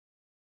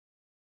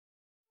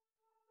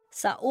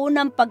Sa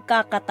unang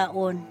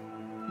pagkakataon,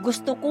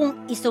 gusto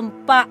kong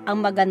isumpa ang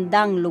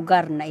magandang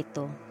lugar na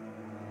ito.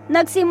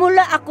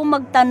 Nagsimula ako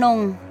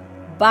magtanong,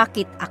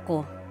 bakit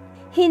ako?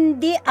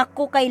 Hindi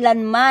ako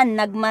kailanman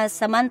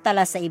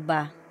nagmasamantala sa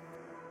iba.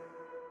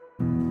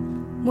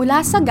 Mula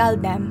sa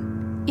Galdem,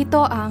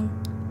 ito ang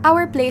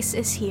Our Place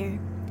is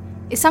Here,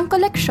 isang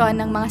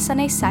koleksyon ng mga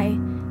sanaysay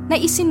na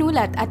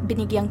isinulat at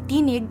binigyang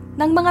tinig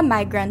ng mga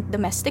migrant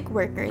domestic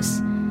workers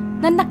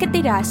na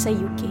nakitira sa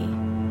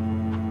UK.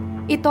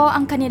 Ito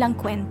ang kanilang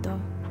kwento,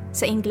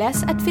 sa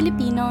Ingles at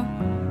Filipino,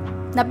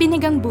 na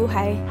binigang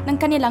buhay ng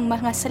kanilang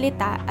mga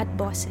salita at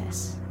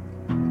boses.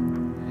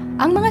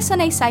 Ang mga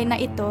sanaysay na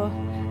ito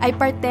ay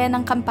parte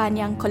ng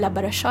kampanyang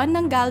kolaborasyon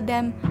ng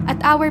Galdem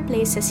at Our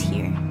Places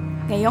Here,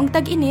 ngayong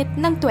tag-init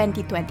ng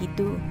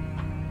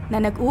 2022,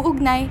 na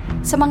nag-uugnay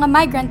sa mga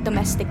migrant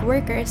domestic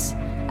workers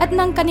at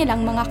ng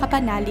kanilang mga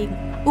kapanalig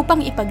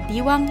upang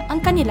ipagdiwang ang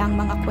kanilang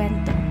mga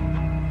kwento.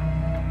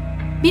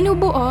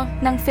 Binubuo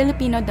ng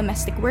Filipino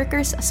Domestic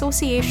Workers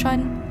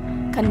Association,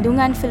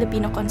 Kandungan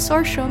Filipino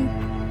Consortium,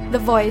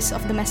 The Voice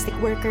of Domestic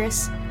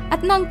Workers,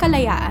 at ng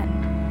Kalayaan.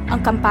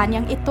 Ang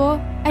kampanyang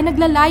ito ay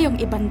naglalayong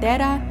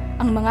ibandera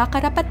ang mga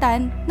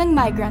karapatan ng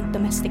migrant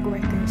domestic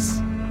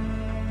workers.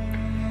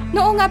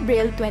 Noong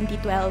Abril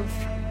 2012,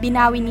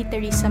 binawi ni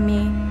Theresa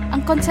May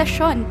ang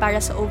konsesyon para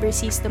sa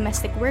Overseas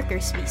Domestic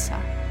Workers Visa,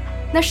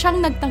 na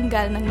siyang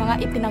nagtanggal ng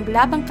mga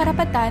ipinaglabang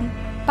karapatan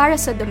para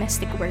sa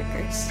domestic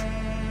workers.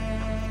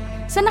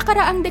 Sa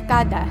nakaraang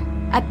dekada,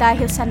 at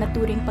dahil sa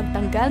naturing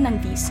pagtanggal ng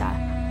visa,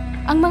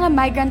 ang mga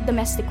migrant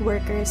domestic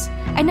workers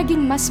ay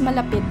naging mas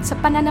malapit sa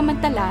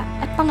pananamantala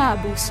at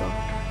pang-aabuso.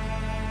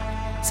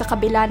 Sa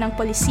kabila ng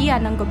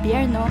polisiya ng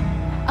gobyerno,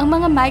 ang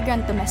mga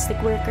migrant domestic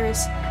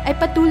workers ay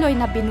patuloy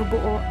na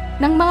binubuo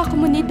ng mga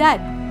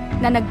komunidad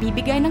na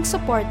nagbibigay ng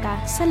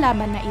suporta sa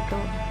laban na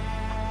ito.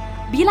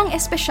 Bilang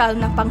espesyal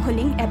na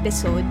panghuling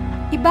episode,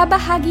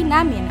 ibabahagi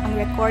namin ang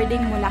recording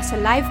mula sa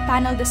live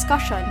panel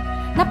discussion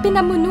na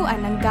pinamunuan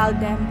ng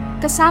Galdem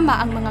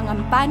kasama ang mga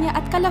ngampanya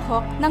at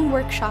kalahok ng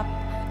workshop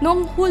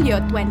noong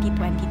Hulyo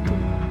 2022.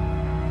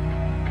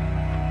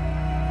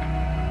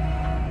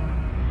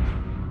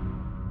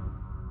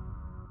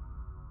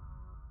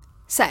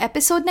 Sa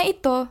episode na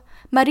ito,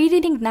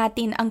 maririnig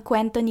natin ang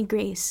kwento ni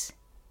Grace,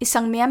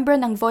 isang miyembro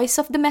ng Voice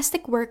of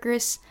Domestic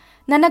Workers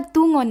na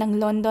nagtungo ng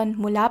London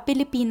mula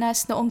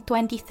Pilipinas noong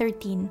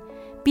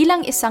 2013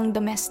 bilang isang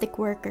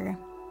domestic worker.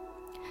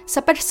 Sa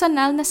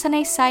personal na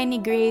sanaysay ni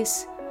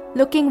Grace,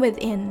 Looking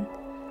Within,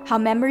 How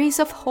Memories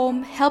of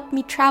Home Helped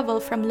Me Travel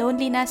from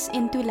Loneliness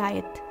into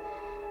Light,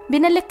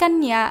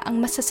 binalikan niya ang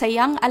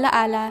masasayang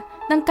alaala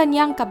ng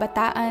kanyang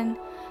kabataan,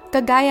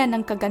 kagaya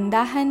ng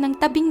kagandahan ng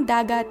tabing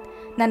dagat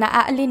na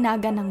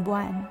naaalinagan ng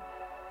buwan.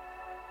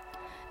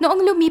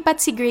 Noong lumipat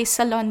si Grace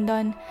sa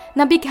London,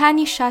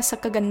 nabighani siya sa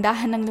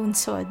kagandahan ng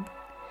lungsod.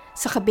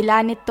 Sa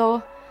kabila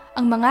nito,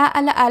 ang mga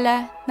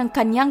alaala ng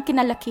kanyang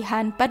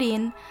kinalakihan pa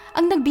rin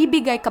ang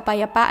nagbibigay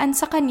kapayapaan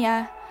sa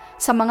kanya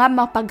sa mga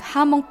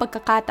mapaghamong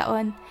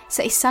pagkakataon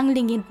sa isang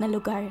lingid na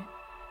lugar.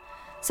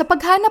 Sa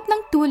paghanap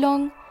ng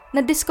tulong,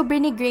 nadiskubre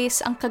ni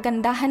Grace ang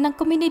kagandahan ng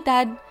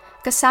komunidad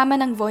kasama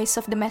ng Voice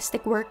of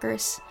Domestic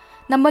Workers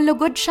na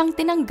malugod siyang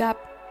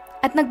tinanggap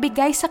at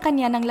nagbigay sa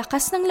kanya ng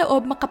lakas ng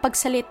loob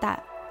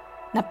makapagsalita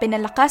na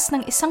pinalakas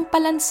ng isang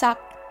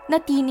palansak na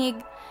tinig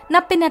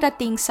na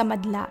pinarating sa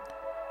madla.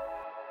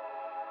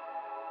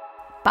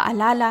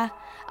 Paalala,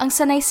 ang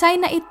sanaysay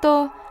na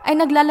ito ay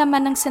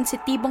naglalaman ng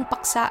sensitibong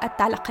paksa at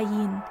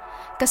talakayin,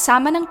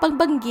 kasama ng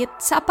pagbanggit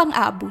sa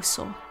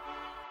pang-aabuso.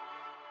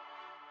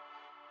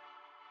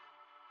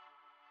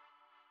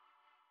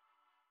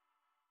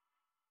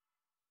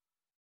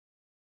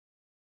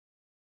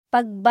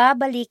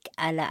 Pagbabalik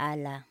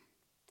alaala.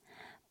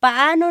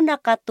 Paano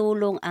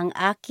nakatulong ang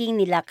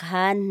aking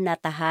nilakhan na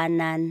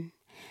tahanan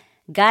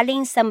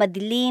galing sa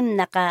madilim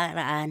na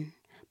nakaraan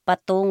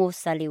patungo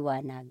sa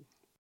liwanag?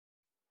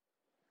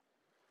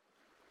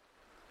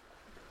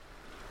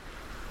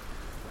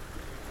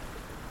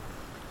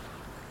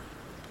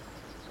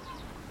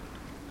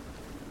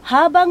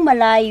 Habang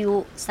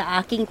malayo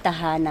sa aking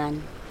tahanan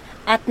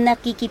at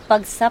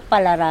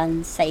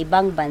nakikipagsapalaran sa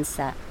ibang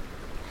bansa,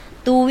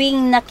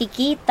 tuwing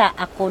nakikita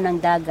ako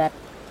ng dagat,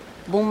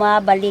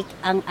 bumabalik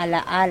ang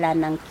alaala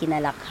ng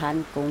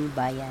kinalakhan kong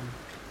bayan.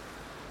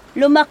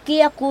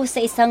 Lumaki ako sa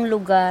isang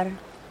lugar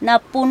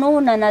na puno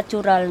na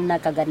natural na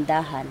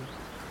kagandahan,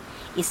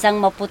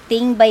 isang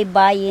maputing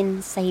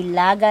baybayin sa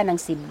hilaga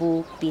ng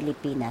Cebu,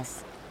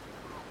 Pilipinas.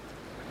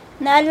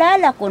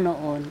 Naalala ko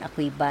noon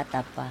ako'y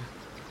bata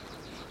pa.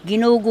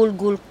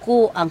 Ginugulgul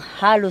ko ang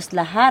halos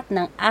lahat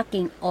ng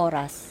aking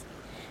oras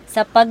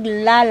sa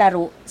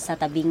paglalaro sa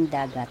tabing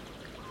dagat.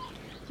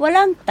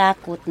 Walang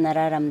takot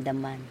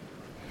nararamdaman.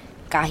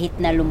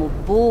 Kahit na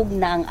lumubog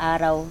na ang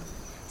araw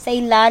sa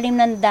ilalim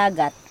ng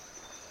dagat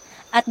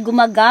at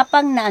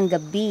gumagapang na ang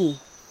gabi,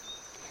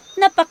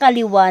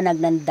 napakaliwanag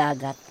ng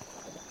dagat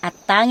at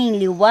tanging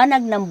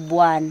liwanag ng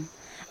buwan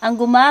ang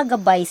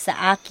gumagabay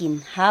sa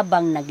akin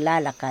habang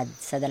naglalakad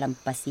sa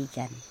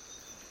dalampasigan.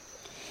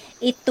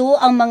 Ito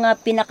ang mga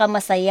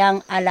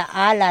pinakamasayang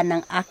alaala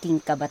ng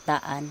aking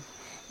kabataan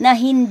na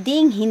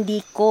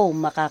hinding-hindi ko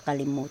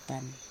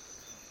makakalimutan.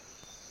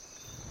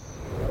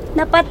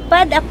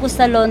 Napatpad ako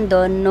sa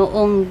London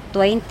noong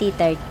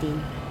 2013.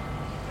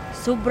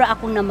 Sobra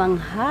akong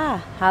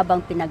namangha habang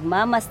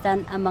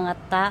pinagmamasdan ang mga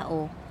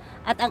tao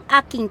at ang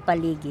aking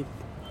paligid.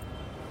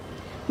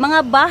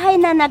 Mga bahay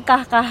na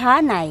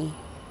nagkakahanay,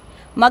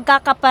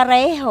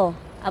 magkakapareho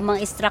ang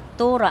mga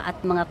istruktura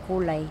at mga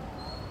kulay.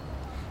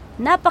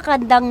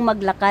 Napakandang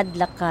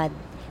maglakad-lakad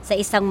sa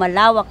isang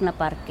malawak na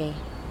parke.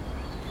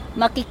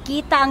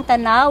 Makikita ang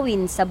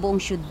tanawin sa buong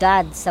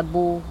syudad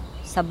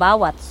sa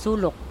bawat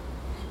sulok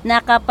na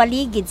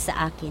kapaligid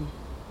sa akin.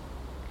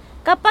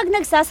 Kapag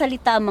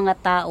nagsasalita ang mga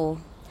tao,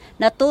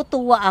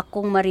 natutuwa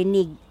akong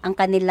marinig ang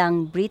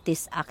kanilang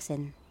British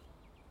accent.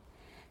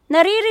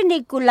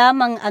 Naririnig ko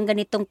lamang ang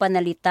ganitong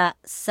panalita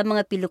sa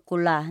mga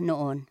pelikula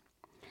noon.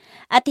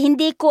 At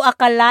hindi ko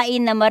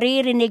akalain na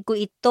maririnig ko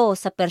ito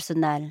sa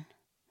personal.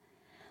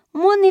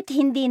 Ngunit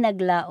hindi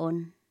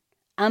naglaon.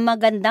 Ang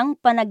magandang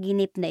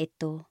panaginip na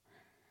ito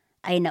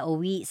ay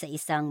nauwi sa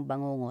isang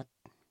bangungot.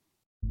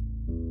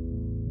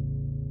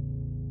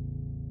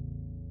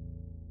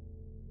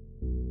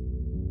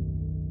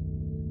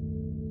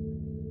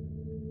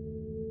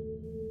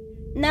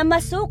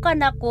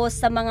 Namasukan ako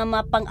sa mga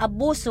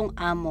mapang-abusong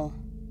amo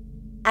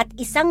at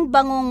isang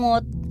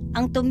bangungot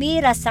ang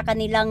tumira sa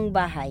kanilang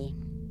bahay.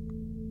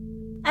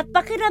 At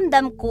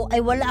pakiramdam ko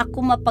ay wala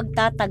akong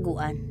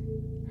mapagtataguan.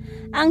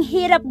 Ang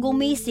hirap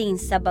gumising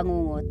sa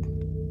bangungot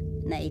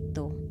na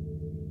ito.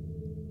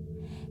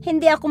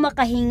 Hindi ako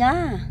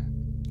makahinga.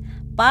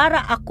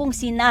 Para akong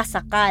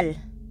sinasakal.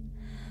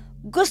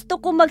 Gusto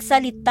ko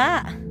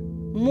magsalita,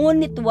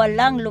 ngunit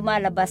walang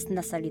lumalabas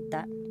na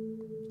salita.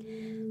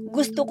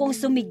 Gusto kong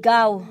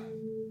sumigaw,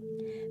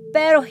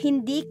 pero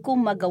hindi ko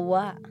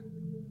magawa.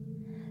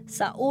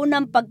 Sa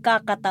unang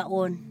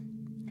pagkakataon,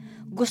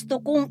 gusto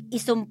kong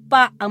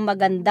isumpa ang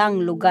magandang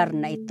lugar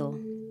na ito.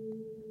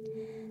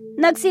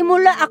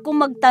 Nagsimula ako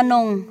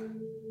magtanong,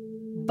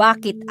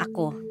 bakit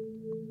ako?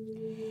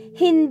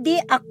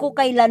 Hindi ako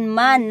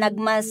kailanman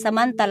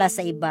nagmasamantala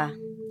sa iba.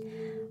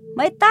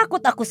 May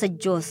takot ako sa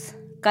Diyos,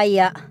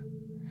 kaya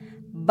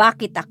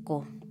bakit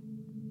ako?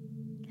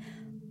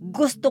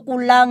 Gusto ko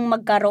lang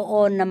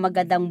magkaroon ng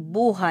magandang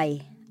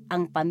buhay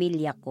ang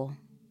pamilya ko.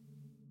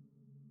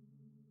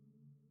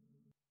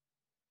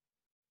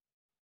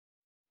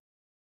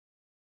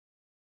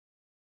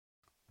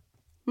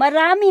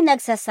 Marami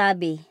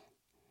nagsasabi,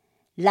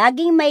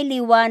 laging may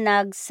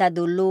liwanag sa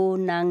dulo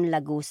ng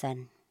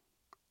lagusan.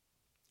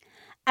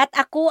 At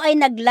ako ay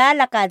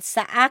naglalakad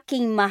sa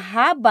aking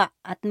mahaba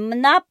at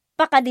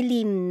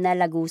napakadilim na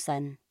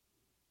lagusan.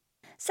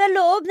 Sa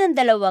loob ng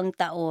 2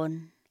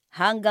 taon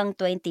hanggang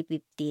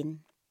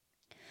 2015,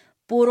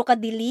 puro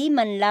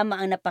kadiliman lamang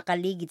ang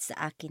napakaligid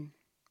sa akin.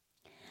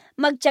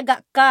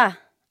 Magtiyaga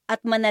ka at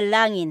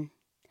manalangin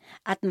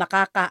at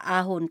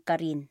makakaahon ka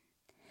rin.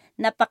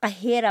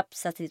 Napakahirap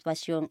sa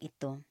sitwasyong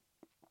ito.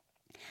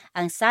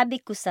 Ang sabi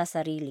ko sa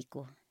sarili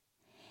ko,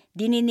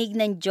 dininig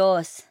ng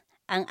Diyos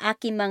ang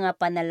aking mga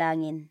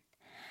panalangin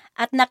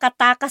at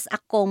nakatakas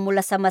ako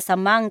mula sa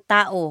masamang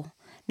tao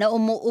na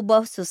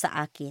umuubaso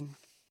sa akin.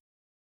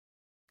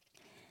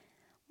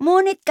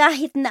 Ngunit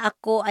kahit na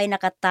ako ay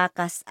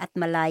nakatakas at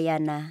malaya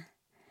na,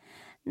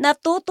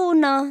 natuto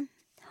na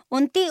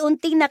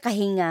unti-unting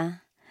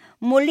nakahinga,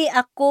 muli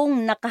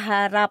akong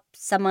nakaharap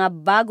sa mga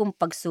bagong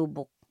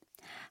pagsubok.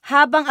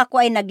 Habang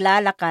ako ay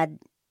naglalakad,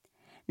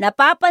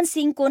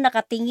 napapansin ko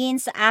nakatingin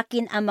sa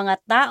akin ang mga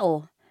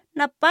tao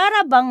na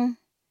para bang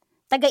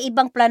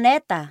taga-ibang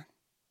planeta.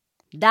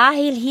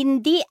 Dahil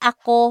hindi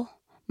ako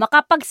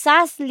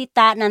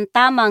makapagsasalita ng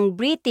tamang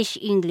British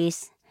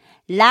English,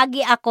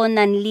 lagi ako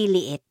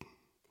nanliliit.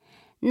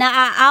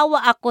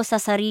 Naaawa ako sa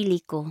sarili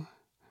ko.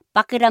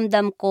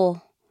 Pakiramdam ko,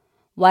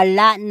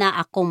 wala na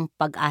akong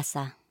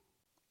pag-asa.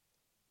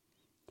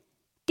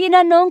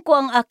 Tinanong ko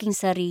ang aking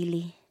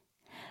sarili,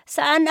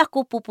 saan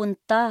ako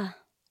pupunta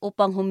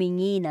upang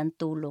humingi ng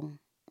tulong?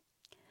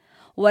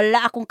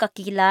 Wala akong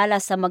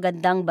kakilala sa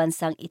magandang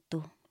bansang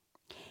ito.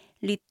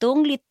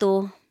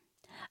 Litong-lito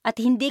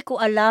at hindi ko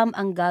alam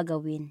ang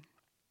gagawin.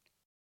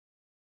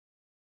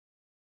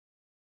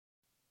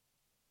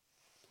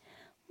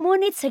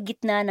 Ngunit sa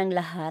gitna ng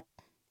lahat,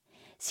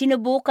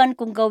 sinubukan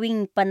kong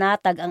gawing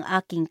panatag ang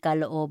aking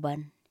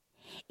kalooban.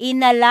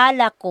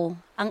 Inalala ko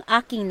ang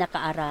aking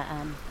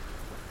nakaraan.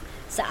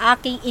 Sa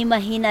aking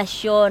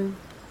imahinasyon,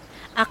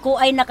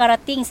 ako ay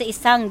nakarating sa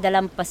isang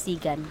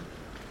dalampasigan.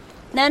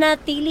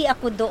 Nanatili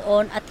ako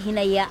doon at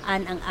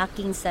hinayaan ang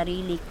aking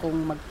sarili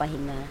kong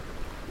magpahinga.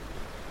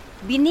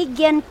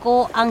 Binigyan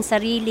ko ang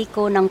sarili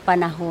ko ng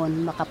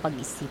panahon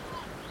makapag-isip.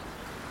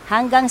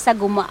 Hanggang sa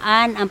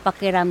gumaan ang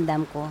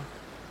pakiramdam ko.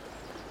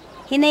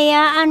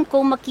 Hinayaan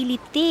kong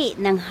makiliti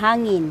ng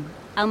hangin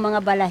ang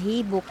mga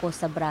balahibo ko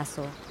sa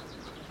braso.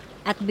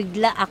 At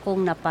bigla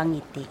akong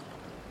napangiti.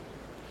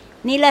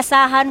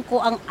 Nilasahan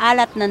ko ang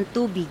alat ng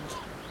tubig.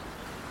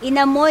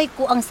 Inamoy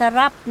ko ang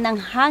sarap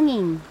ng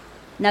hangin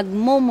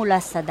nagmumula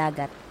sa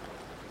dagat.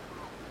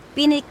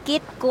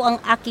 Pinikit ko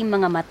ang aking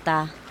mga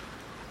mata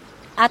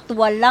at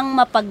walang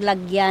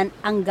mapaglagyan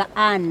ang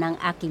gaan ng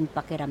aking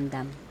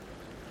pakiramdam.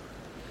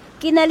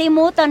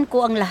 Kinalimutan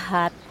ko ang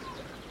lahat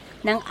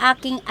ng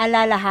aking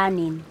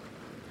alalahanin,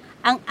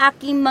 ang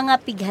aking mga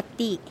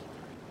pighati,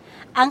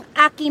 ang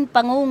aking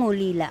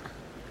pangungulila.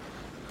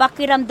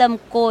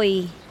 Pakiramdam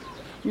ko'y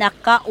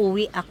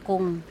nakauwi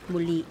akong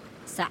muli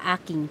sa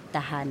aking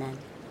tahanan.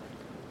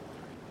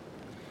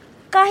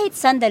 Kahit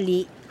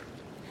sandali,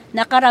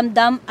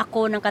 nakaramdam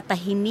ako ng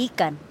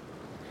katahimikan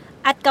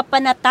at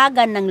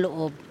kapanatagan ng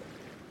loob.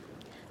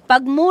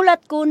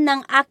 Pagmulat ko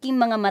ng aking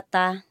mga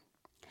mata,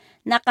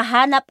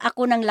 nakahanap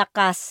ako ng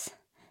lakas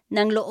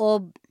ng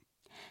loob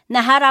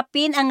na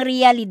harapin ang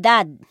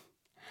realidad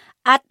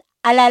at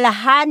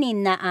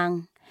alalahanin na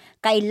ang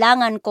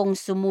kailangan kong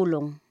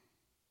sumulong.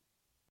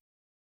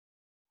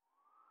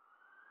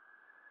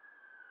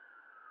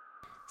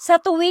 Sa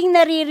tuwing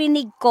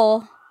naririnig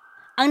ko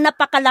ang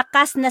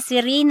napakalakas na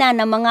sirena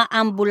ng mga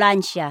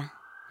ambulansya,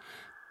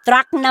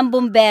 truck ng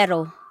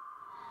bumbero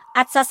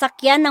at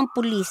sasakyan ng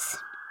pulis,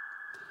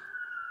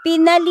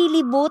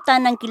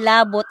 pinalilibutan ng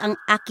kilabot ang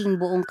aking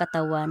buong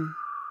katawan.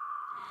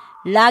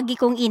 Lagi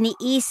kong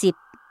iniisip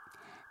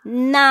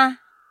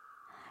na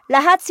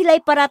lahat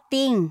sila'y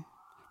parating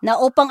na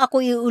upang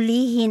ako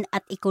iulihin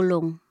at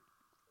ikulong.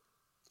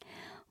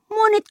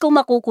 Ngunit kung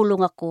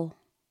makukulong ako,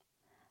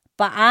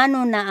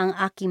 paano na ang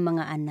aking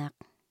mga anak?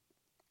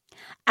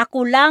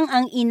 Ako lang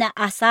ang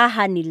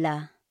inaasahan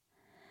nila.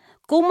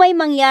 Kung may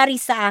mangyari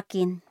sa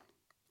akin,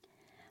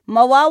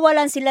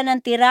 mawawalan sila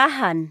ng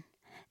tirahan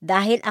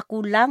dahil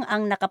ako lang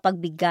ang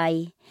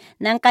nakapagbigay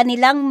ng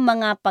kanilang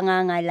mga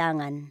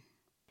pangangailangan.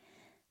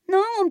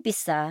 Noong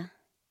umpisa,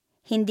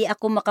 hindi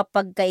ako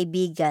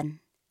makapagkaibigan.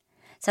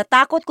 Sa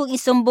takot kong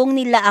isumbong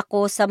nila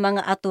ako sa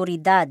mga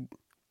awtoridad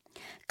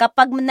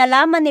kapag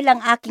nalaman nilang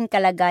aking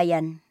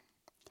kalagayan.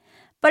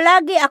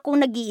 Palagi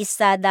akong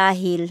nag-iisa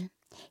dahil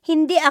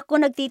hindi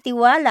ako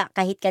nagtitiwala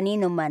kahit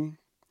kanino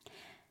man.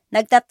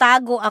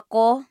 Nagtatago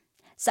ako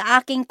sa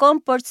aking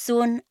comfort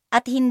zone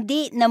at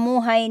hindi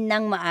namuhay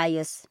ng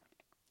maayos.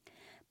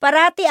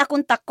 Parati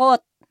akong takot.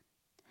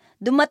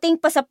 Dumating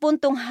pa sa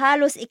puntong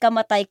halos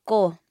ikamatay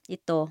ko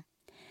ito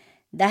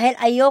dahil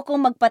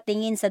ayokong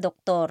magpatingin sa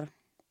doktor.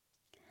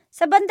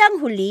 Sa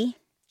bandang huli,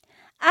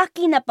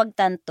 aking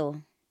napagtanto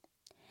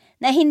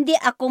na hindi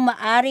ako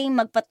maaring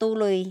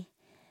magpatuloy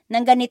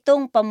ng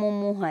ganitong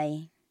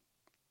pamumuhay.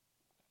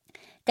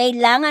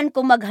 Kailangan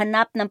kong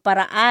maghanap ng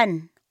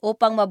paraan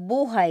upang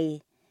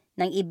mabuhay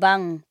ng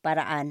ibang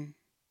paraan.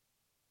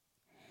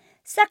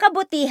 Sa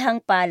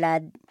kabutihang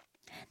palad,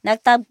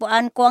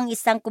 nagtagpuan ko ang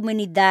isang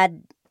komunidad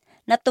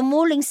na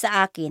tumuling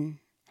sa akin.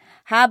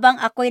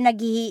 Habang ako'y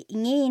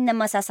naghihingi ng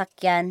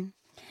masasakyan,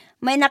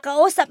 may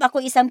nakausap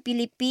ako isang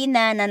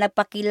Pilipina na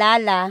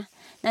nagpakilala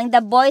ng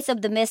The Voice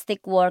of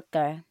Domestic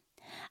Worker.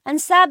 Ang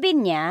sabi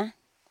niya,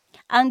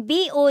 ang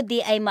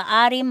BOD ay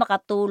maari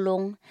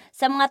makatulong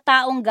sa mga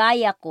taong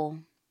gaya ko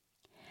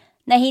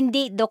na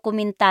hindi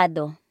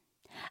dokumentado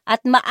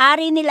at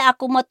maari nila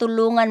ako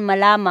matulungan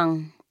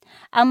malamang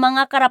ang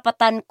mga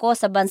karapatan ko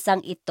sa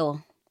bansang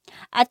ito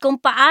at kung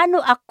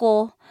paano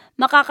ako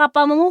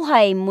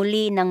makakapamuhay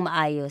muli ng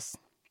maayos.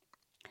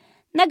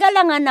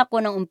 Nagalangan ako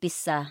ng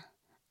umpisa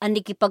ang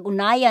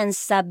nakipag-unayan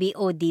sa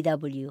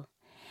BODW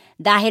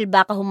dahil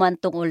baka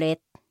humantong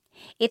ulit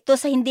ito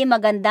sa hindi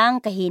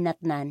magandang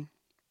kahinatnan.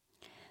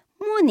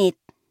 Ngunit,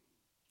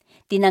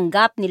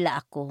 tinanggap nila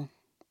ako.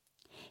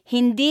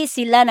 Hindi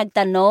sila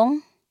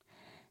nagtanong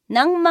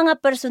ng mga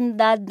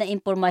personal na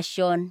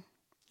impormasyon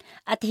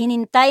at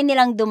hinintay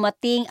nilang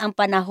dumating ang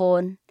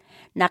panahon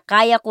na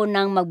kaya ko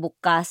nang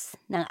magbukas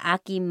ng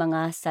aking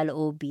mga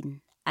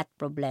saloobin at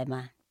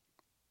problema.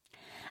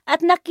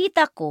 At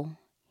nakita ko,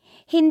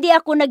 hindi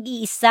ako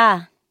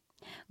nag-iisa.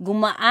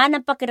 Gumaan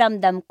ang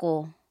pakiramdam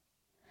ko.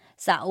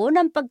 Sa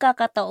unang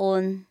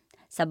pagkakataon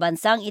sa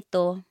bansang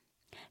ito,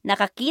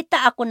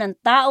 nakakita ako ng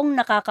taong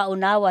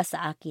nakakaunawa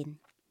sa akin.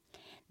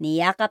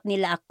 Niyakap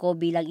nila ako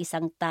bilang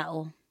isang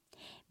tao,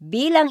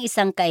 bilang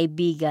isang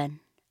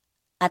kaibigan,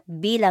 at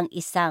bilang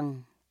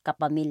isang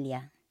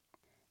kapamilya.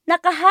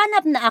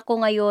 Nakahanap na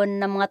ako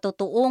ngayon ng mga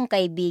totoong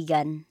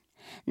kaibigan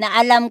na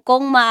alam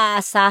kong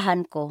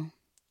maaasahan ko.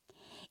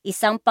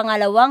 Isang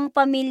pangalawang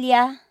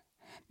pamilya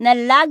na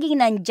laging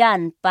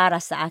nandyan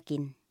para sa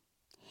akin.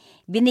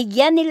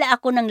 Binigyan nila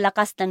ako ng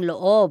lakas ng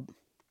loob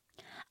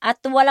at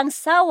walang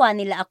sawa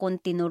nila akong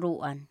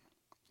tinuruan.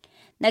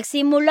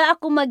 Nagsimula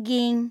ako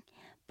maging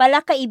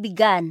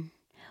palakaibigan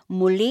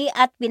muli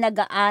at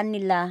pinagaan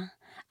nila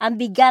ang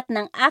bigat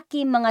ng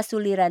aking mga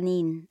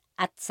suliranin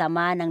at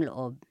sama ng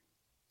loob.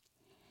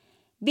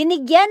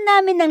 Binigyan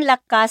namin ng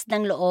lakas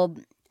ng loob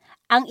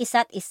ang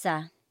isa't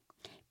isa.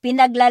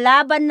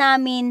 Pinaglalaban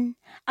namin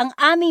ang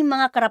aming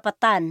mga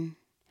karapatan.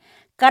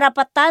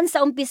 Karapatan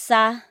sa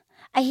umpisa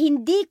ay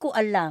hindi ko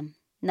alam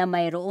na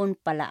mayroon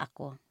pala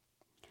ako.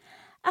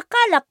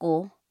 Akala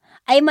ko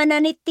ay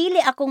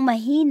mananitili akong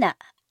mahina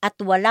at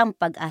walang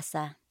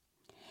pag-asa,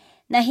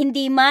 na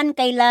hindi man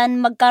kailan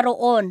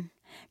magkaroon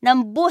ng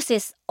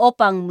buses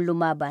upang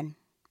lumaban.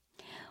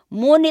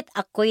 Ngunit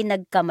ako'y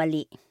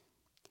nagkamali.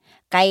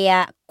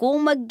 Kaya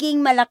kung maging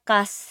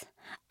malakas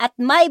at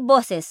may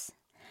boses,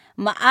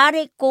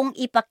 maari kong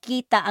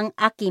ipakita ang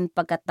aking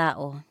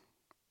pagkatao.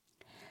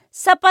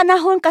 Sa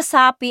panahon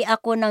kasapi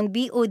ako ng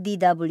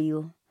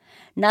BODW,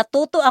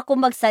 natuto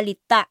ako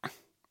magsalita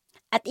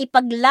at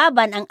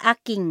ipaglaban ang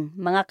aking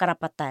mga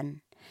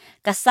karapatan.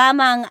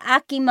 Kasama ang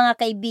aking mga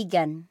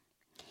kaibigan,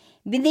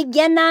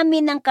 binigyan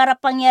namin ng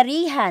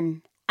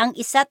karapangyarihan ang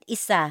isa't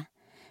isa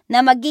na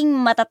maging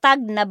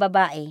matatag na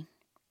babae.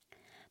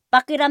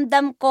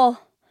 Pakiramdam ko,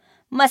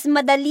 mas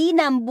madali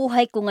na ang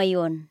buhay ko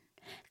ngayon,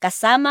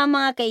 kasama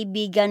mga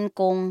kaibigan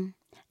kong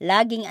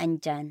laging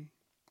andyan.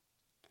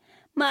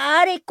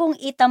 Maari kong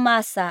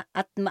itamasa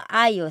at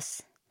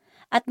maayos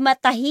at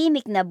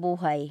matahimik na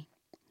buhay,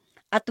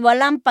 at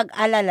walang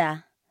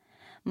pag-alala,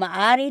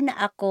 maari na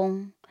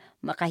akong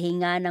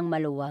makahinga ng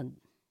maluwag.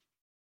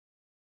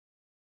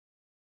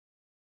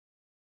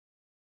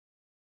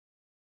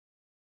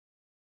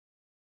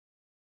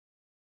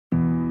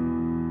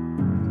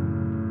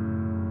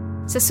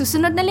 Sa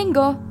susunod na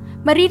linggo,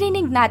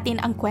 maririnig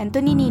natin ang kwento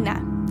ni Nina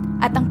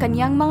at ang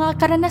kanyang mga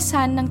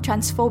karanasan ng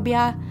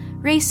transphobia,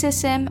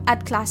 racism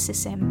at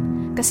classism,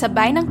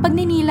 kasabay ng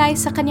pagninilay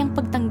sa kanyang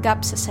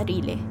pagtanggap sa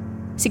sarili.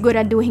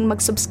 Siguraduhin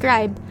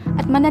mag-subscribe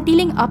at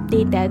manatiling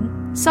updated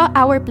sa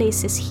Our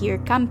Places Here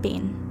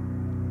campaign.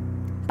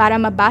 Para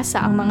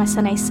mabasa ang mga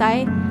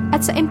sanaysay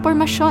at sa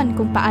impormasyon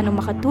kung paano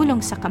makatulong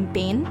sa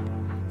campaign,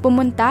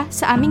 pumunta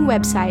sa aming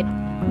website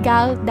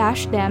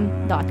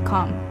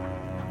gal-dem.com.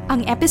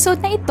 Ang episode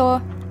na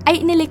ito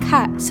ay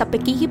inilikha sa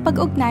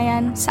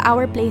pakikipag-ugnayan sa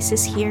Our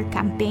Places Here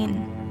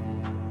campaign.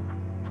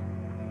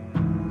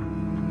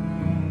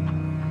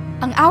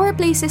 Ang Our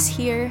Places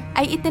Here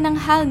ay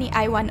itinanghal ni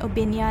Iwan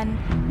Obinian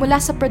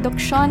mula sa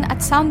produksyon at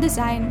sound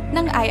design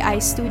ng II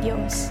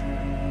Studios.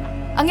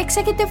 Ang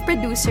executive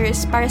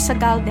producers para sa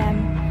GALDEM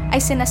ay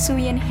sina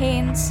Suyin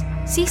Haynes,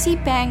 CC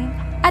Peng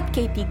at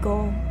Katie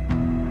Go.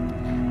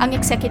 Ang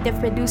executive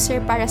producer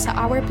para sa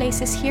Our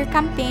Places Here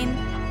campaign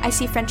ay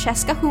si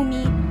Francesca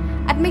Humi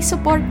at may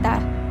suporta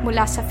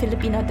mula sa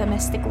Filipino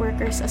Domestic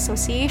Workers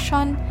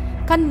Association,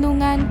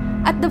 Kanlungan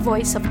at The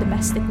Voice of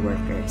Domestic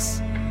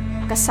Workers.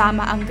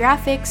 Kasama ang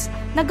graphics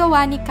na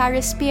gawa ni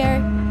Caris Pierre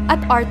at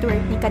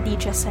artwork ni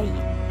Khadija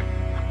Said.